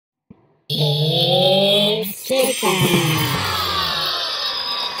It's chicken.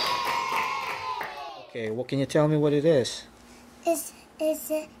 Okay, what can you tell me what it is? It's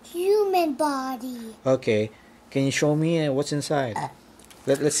a human body. Okay, can you show me what's inside?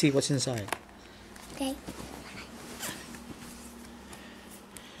 Let's see what's inside. Okay.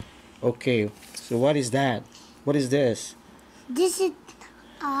 Okay, so what is that? What is this? This is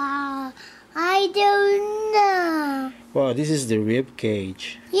I don't know. Well, this is the rib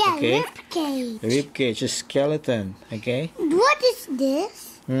cage. Yeah, Okay, rib cage. the rib cage is skeleton. Okay. What is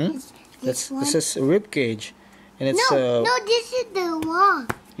this? This one? is a rib cage, and it's No, this is the one.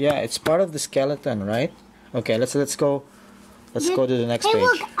 yeah, it's part of the skeleton, right? Okay, let's go. Let's go to the next Hey, page.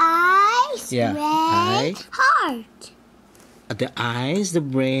 look, eyes, Yeah, brain, eye. heart. The eyes, the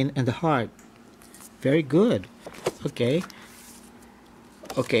brain, and the heart. Very good. Okay.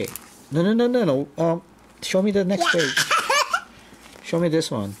 Okay. No. Show me the next page. Show me this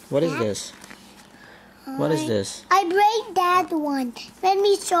one. What is this? What is this? I break that one. Let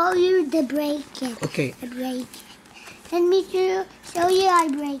me show you the break it. Okay. I break it. Let me show you I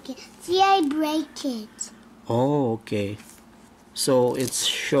break it. See, I break it. Oh, okay. So it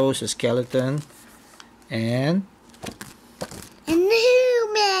shows a skeleton and And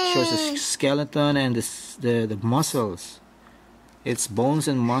human. shows a skeleton and the muscles. It's bones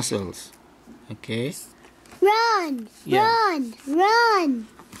and muscles. Okay. Run, Yeah. run.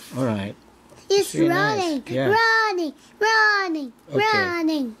 All right. It's Very running, nice. Yeah.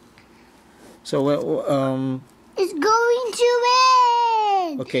 running. So It's going to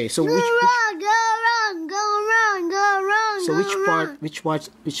win. okay. So Go run, go run. so go run. which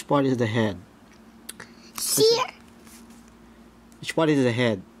part is the head? Here. Which part is the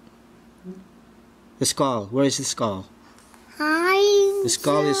head? The skull. Where is the skull? The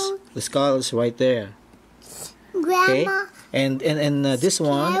skull is right there. Okay. Grandma. And this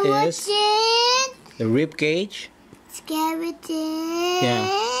one is Skeleton. the rib cage. Skeleton. Yeah.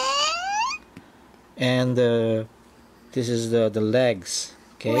 And this is the legs.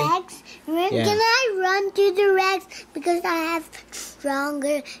 Okay. Legs. Yeah. Can I run to the legs because I have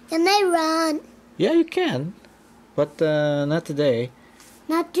stronger? Can I run? Yeah, you can, but not today.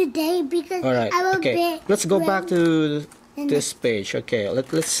 Not today because All right. I will Okay. be. Let's go back to And this page. Okay.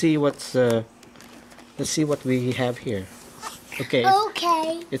 Let's see what's let's see what we have here. Okay.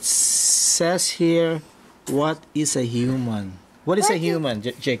 Okay. It says here, what is a human? What is a human,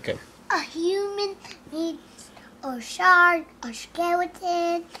 Jacob? A human needs a shark, a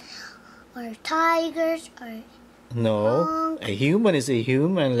skeleton, or tigers, or No, a human is a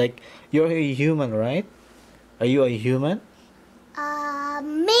human. Like you're a human, right? Are you a human?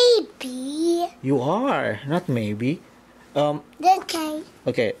 maybe. You are, not maybe. Okay.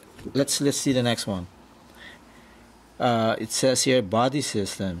 Okay, let's see the next one. It says here body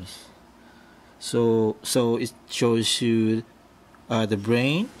systems. So it shows you the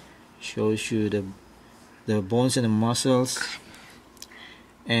brain, shows you the bones and the muscles,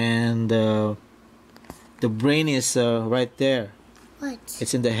 and the brain is right there. What?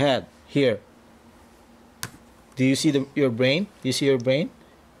 It's in the head here. Do you see your brain? Do you see your brain?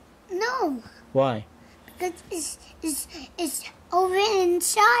 No, Why? because it's over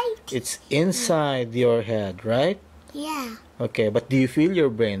inside. It's inside your head, right? Yeah. Okay, but do you feel your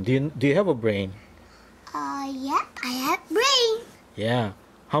brain? Do you have a brain? Yeah, I have brain. Yeah.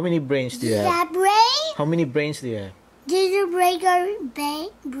 How many brains do you Is have? that brain? How many brains do you have? Did you break our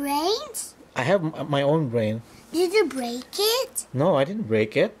brains? I have my own brain. Did you break it? No, I didn't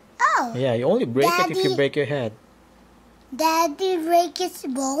break it. Oh. Yeah, you only break it if you Daddy. break your head. Daddy break his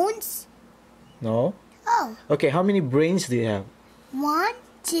bones? No? Oh. Okay, how many brains do you have? 1,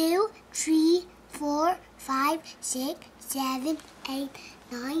 2, 3, 4, 5, 6, 7, 8,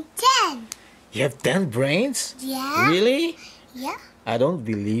 9, 10. You have 10 brains? Yeah? Really? Yeah. I don't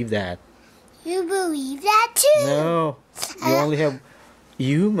believe that. You believe that too? No.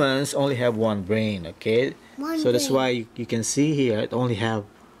 Humans only have one brain, okay? So that's why you can see here, it only have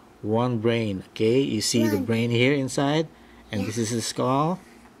one brain, okay? You see the brain here inside, and this is the skull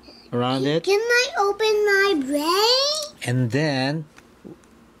around it. Can I open my brain? And then,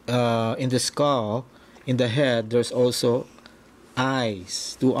 in the skull, in the head, there's also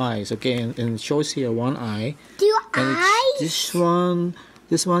eyes, 2 eyes, okay? And it shows here 1 eye. 2 And eyes?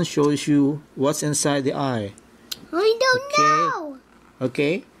 this one shows you what's inside the eye, I don't Okay. know.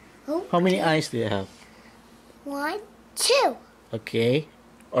 okay? Oh, How many eyes do you have? 1, 2. Okay,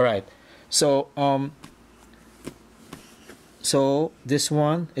 all right. So so this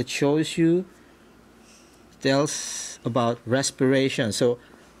one, it shows you, tells about respiration. So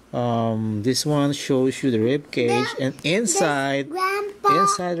This one shows you the rib cage, and inside Grandpa,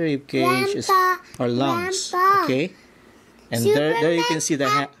 the rib cage is Grandpa, our lungs. Grandpa. Okay, and there you can see the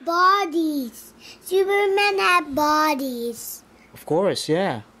have bodies. Superman have bodies. Of course,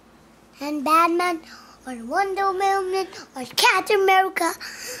 yeah. And Batman, or Wonder Woman, or Captain America,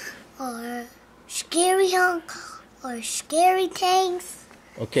 or Scary Hulk, or Scary Tanks.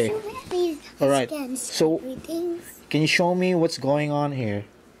 Okay. All right. So, can you show me what's going on here?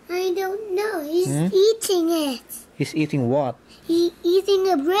 I don't know. He's eating it. He's eating what? He's eating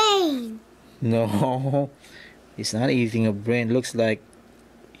a brain. No, he's not eating a brain. Looks like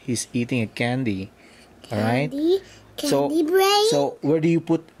he's eating a candy. All right. Candy brain. So where do you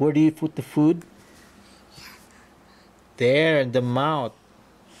put the food? There in the mouth.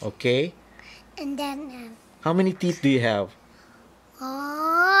 Okay. And then how many teeth do you have?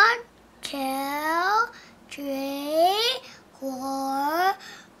 1, 2, 3, 4,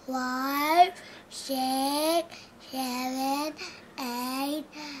 5, 6, 7, 8,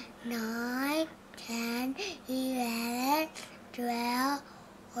 9, 10, 11, 12,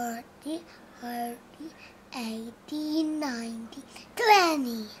 14, 18, 19,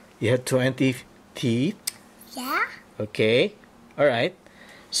 20. You have 20 teeth. Yeah. Okay. All right.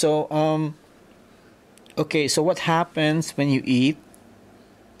 So okay, so what happens when you eat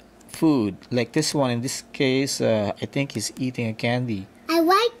food like this one? In this case, I think he's eating a candy. I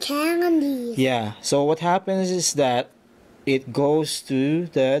like candy. Yeah. So what happens is that it goes to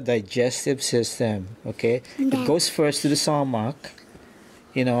the digestive system. Okay. It goes first to the stomach,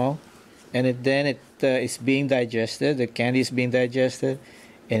 you know, and then it is being digested. The candy is being digested,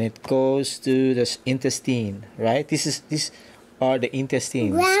 and it goes to the intestine. Right. These are the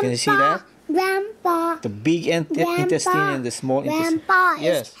intestines. Can you see that? Grandpa. The big intestine and the small intestine. Grandpa,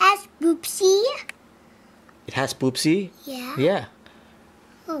 Yes. it has poopsie. It has poopsie. Yeah. Yeah.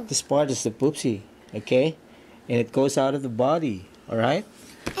 Oh. This part is the poopsie. Okay. And it goes out of the body. All right.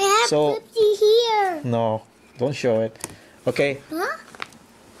 I have poopsie here. No, don't show it. Okay. Huh?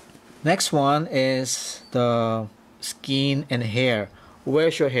 Next one is the skin and hair.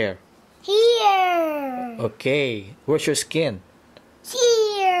 Where's your hair? Here. Okay. Where's your skin?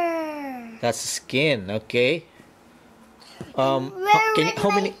 Here. That's the skin. Okay.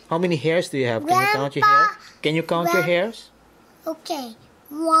 How many hairs do you have? Can you count your Grandpa, hair? Can you count your hairs? Okay.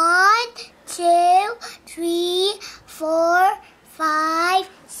 1, 2, 3, 4, 5,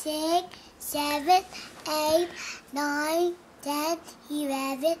 6, 7, 8, 9, 10,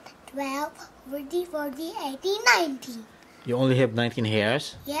 11, 12, 14, 14, 18, 19. You only have 19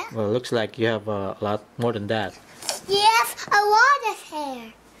 hairs? Yeah. Well, it looks like you have a lot more than that. Yes, a lot of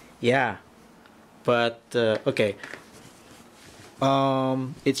hair. Yeah. But, okay.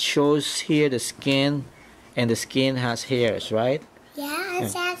 It shows here the skin, and the skin has hairs, right? Yeah,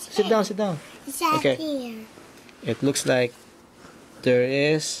 it has Sit down, sit down. It has Okay. here. It looks like there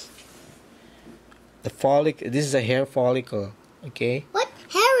is the follicle. This is a hair follicle. Okay. What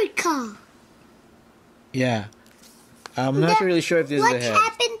haircut? Yeah. I'm not really sure if this is What a head.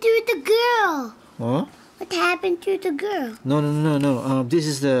 happened to the girl? Huh? What happened to the girl? No. This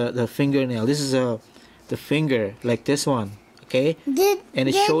is the fingernail. This is the finger, like this one. Okay. And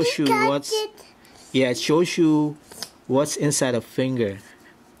it shows you what's. Yeah, it shows you what's inside a finger.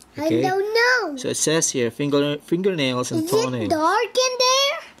 Okay. I don't know. So it says here fingernails and Is toenails. it dark in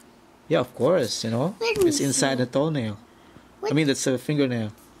there? Yeah, of course. You know, Let me it's inside see. the toenail. What? I mean, that's a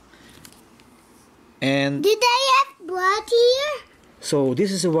fingernail. And Did they have blood here? so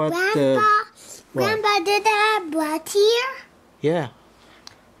this is what Grandpa, what? Grandpa, did they have blood here? Yeah.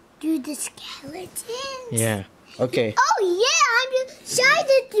 Do the skeletons? Yeah. Okay. Oh yeah, I'm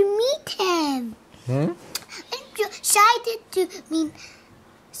excited to meet him. Hmm? I'm excited to meet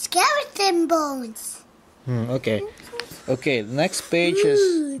skeleton bones. Okay. Okay. The next page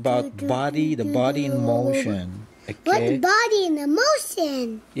is about body, the body in motion. What Okay. body in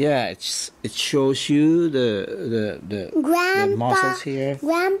motion? Yeah, it shows you the Grandpa, muscles here.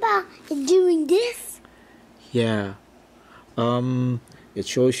 Grandpa is doing this. Yeah. It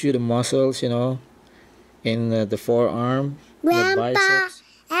shows you the muscles, you know, in the forearm, the Grandpa, biceps.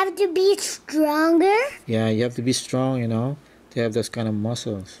 have to be stronger Yeah, you have to be strong, you know, to have those kind of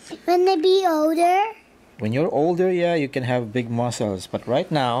muscles. when they be older. When you're older, yeah, you can have big muscles, but right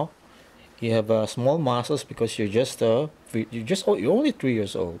now, you have small muscles because you're only 3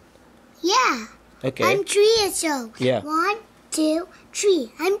 years old. Yeah, Okay. I'm 3 years old. Yeah. 1, 2,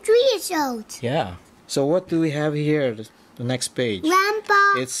 3. I'm 3 years old. Yeah. So what do we have here? The next page.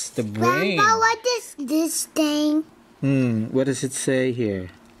 Grandpa, It's the brain. Grandpa, what is this thing? What does it say here?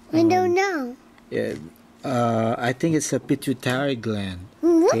 I don't know. Yeah, I think it's a pituitary gland.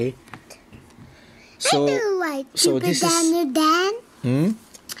 What? Okay. I don't like this is. Dan.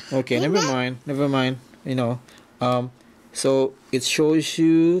 Okay, Hey, never Dad. mind. Never mind. You know. So it shows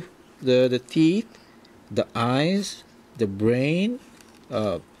you the teeth, the eyes, the brain.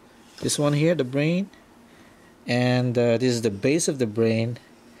 This one here, the brain, and this is the base of the brain,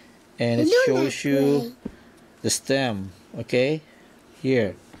 and it shows you the stem. Okay,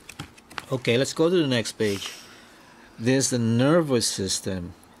 here. Okay, let's go to the next page. This is the nervous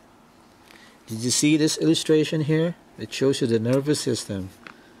system. Did you see this illustration here? It shows you the nervous system.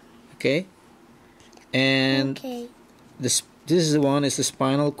 Okay, and Okay. this is the one is the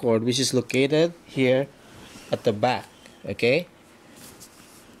spinal cord, which is located here at the back. Okay.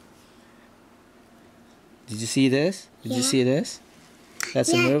 Did you see this? Did you Yeah. see this?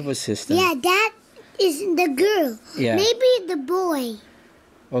 That's a Yeah. nervous system. Yeah, that is the girl. Yeah. Maybe the boy.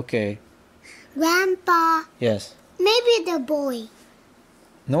 Okay. Grandpa. Yes. Maybe the boy.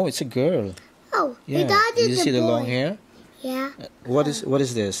 No, it's a girl. Oh, Yeah. that Did is you the see the boy. long hair? Yeah. What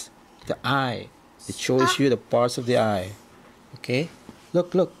is this? The eye. It shows you the parts of the eye. Okay.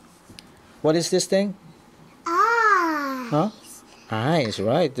 Look, look. What is this thing? Ah. Huh? Eyes,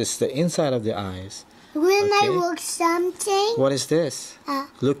 right? This is the inside of the eyes. When I Okay. look something. What is this?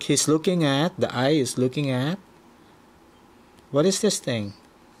 Look, he's looking at, the eye is looking at. What is this thing?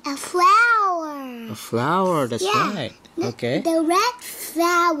 A flower. A flower, that's Yeah. right. Okay. The red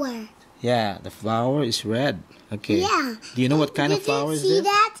flower. Yeah, the flower is red. Okay. Yeah. Do you know what kind of Did flower you is see this?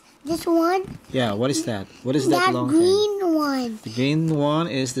 that? This one? Yeah, what is that? What is that That long thing? green one. The green one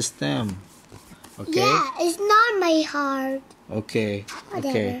is the stem. Okay. Yeah, it's not my heart. Okay. Whatever.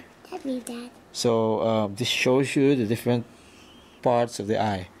 Okay. That means that. So this shows you the different parts of the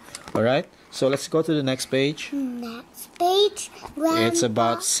eye. All right. So let's go to the next page. Next page. Grandpa. It's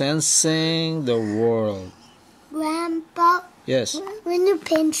about sensing the world. Grandpa. Yes. When you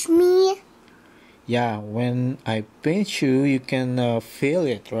pinch me. Yeah. When I pinch you, you can feel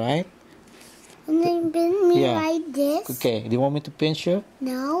it, right? When you pinch me Yeah. like this. Okay. Do you want me to pinch you?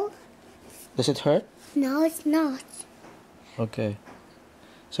 No. Does it hurt? No, it's not. Okay.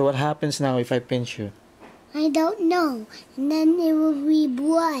 So what happens now if I pinch you? I don't know. And then it will be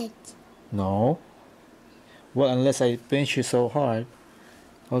blood. No. Well, unless I pinch you so hard.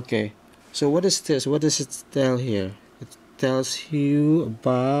 Okay. So what is this? What does it tell here? It tells you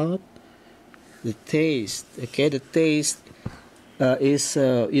about the taste. Okay, the taste is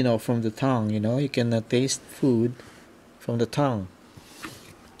from the tongue. You can taste food from the tongue.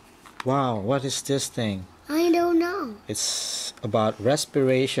 Wow, what is this thing? I don't know. It's about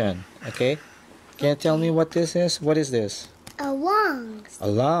respiration. Okay. Can you tell me what this is? What is this? A lungs. A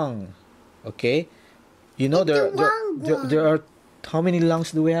lung. Okay. You know It's there a lung there are how many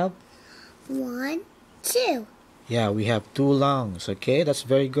lungs do we have? 1, 2. Yeah, we have 2 lungs. Okay, that's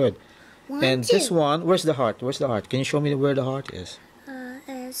very good. 1, And 2. this one, where's the heart? Where's the heart? Can you show me where the heart is?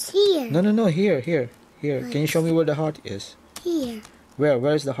 It's here. No. Here. Can you show me where the heart is? Here.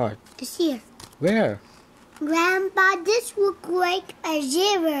 Where's the heart? It's here. Where? Grandpa, this look like a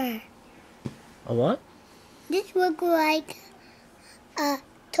river. A what? This look like a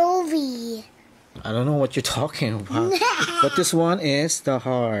Toby. I don't know what you're talking about. But this one is the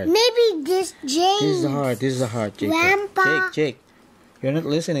heart. Maybe this James. This is the heart. This is the heart, Jacob. Grandpa. Jake. You're not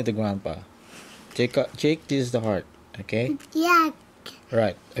listening to Grandpa. Jake, this is the heart. Okay? Yeah.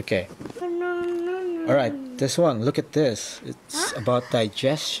 Right. Okay. All right. This one. Look at this. It's about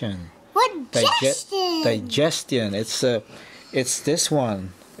digestion. What digestion? Digestion. It's this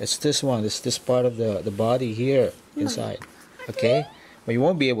one. It's this one. It's this part of the body here inside. Okay? But you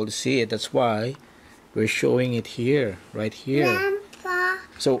won't be able to see it. That's why we're showing it here. Right here. Grandpa.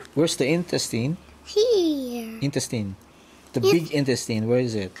 So where's the intestine? Here. Intestine. The Yes. big intestine. Where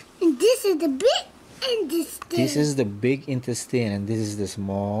is it? And this is the big intestine. This is the big intestine and this is the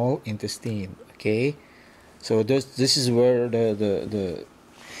small intestine. Okay? So this is where the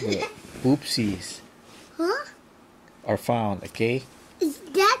poopsies Huh? are found. Okay? Is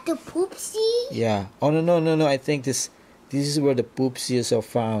that the poopsie? Yeah. Oh no. I think this is where the poopsies are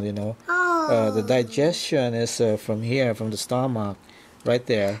found. Oh. The digestion is from here, from the stomach, right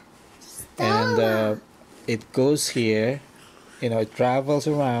there, and it goes here. It travels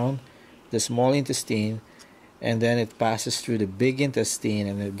around the small intestine, and then it passes through the big intestine,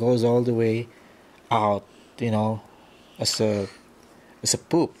 and it goes all the way out. As a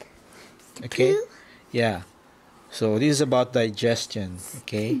poop. Okay. Poop? Yeah. So this is about digestion.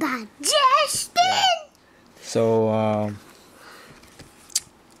 Okay. Digestion. So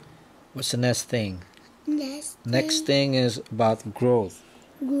what's the next thing? Next thing is about growth.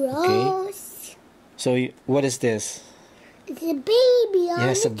 Gross. So what is this? It's a baby on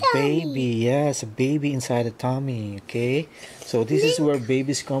Yes, the a tummy. baby. Yes, a baby inside the tummy. Okay. So this is where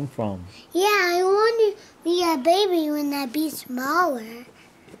babies come from. Yeah, I want to be a baby when I be smaller.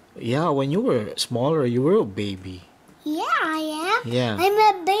 Yeah, when you were smaller, you were a baby. Yeah, I am. Yeah. I'm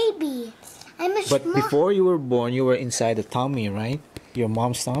a baby. I'm a But small. before you were born, you were inside the tummy, right? Your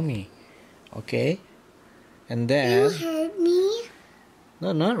mom's tummy. Okay. And You then, hurt me.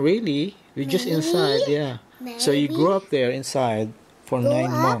 no, not really. You're just Maybe. inside, yeah. So you Maybe. grew up there inside for Go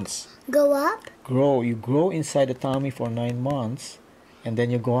 9 up. months. Go up. You grow inside the tummy for 9 months, and then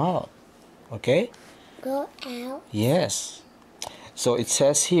you go out. Okay? Go out. Yes. So it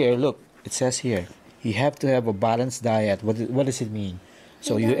says here, look, it says here, you have to have a balanced diet. What does it mean?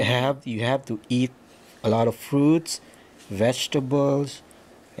 So you have to eat a lot of fruits, vegetables,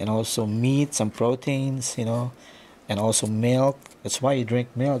 and also meat, some proteins, and also milk. That's why you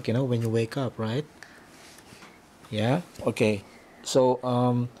drink milk, when you wake up, right? Yeah. Okay. So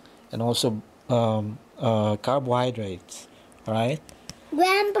and also carbohydrates, all right?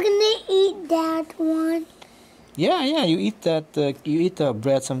 Grandpa, can I eat that one? Yeah, you eat that. You eat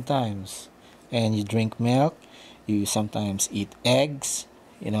bread sometimes, and you drink milk. You sometimes eat eggs,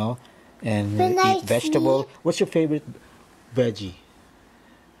 and When you I eat vegetable. What's your favorite veggie?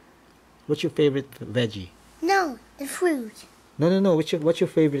 What's your favorite veggie? No, the fruit. No. What's your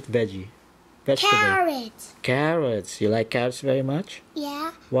favorite veggie? Vegetable. Carrots. Carrots. You like carrots very much?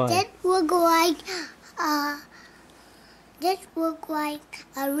 Yeah. Why? That look like that look like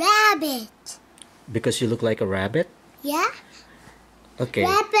a rabbit. Because you look like a rabbit. Yeah. Okay.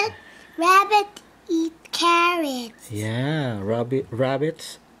 Rabbit eat carrots. Yeah,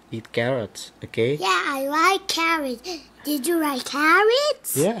 rabbits eat carrots. Okay. Yeah, I like carrots. Did you like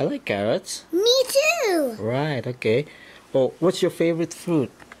carrots? Yeah, I like carrots. Me too. Right. Okay. Oh, what's your favorite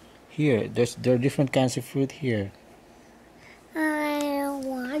fruit? Here, there are different kinds of fruit here. I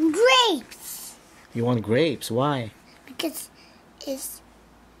want grapes You want grapes? Why? because it's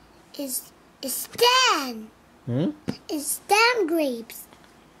stem. It's stem grapes.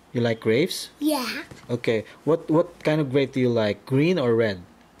 You like grapes? Yeah, Okay. What kind of grape do you like? Green or red?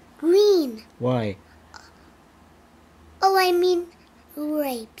 green. Why? Oh, I mean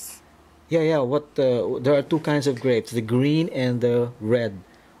grapes. Yeah. What? There are two kinds of grapes: the green and the red.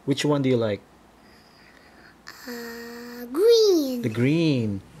 Which one do you like? Green The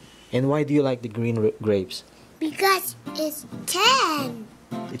green. And why do you like the green grapes? because it's 10.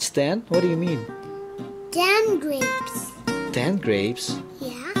 It's 10? What do you mean? 10 grapes. 10 grapes?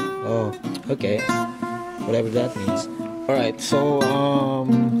 Yeah. Oh, okay. Whatever that means. All right. So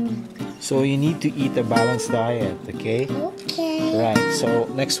you need to eat a balanced diet, okay? Okay. Right. So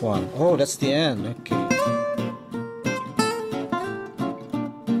next one. Oh, that's the end. Okay.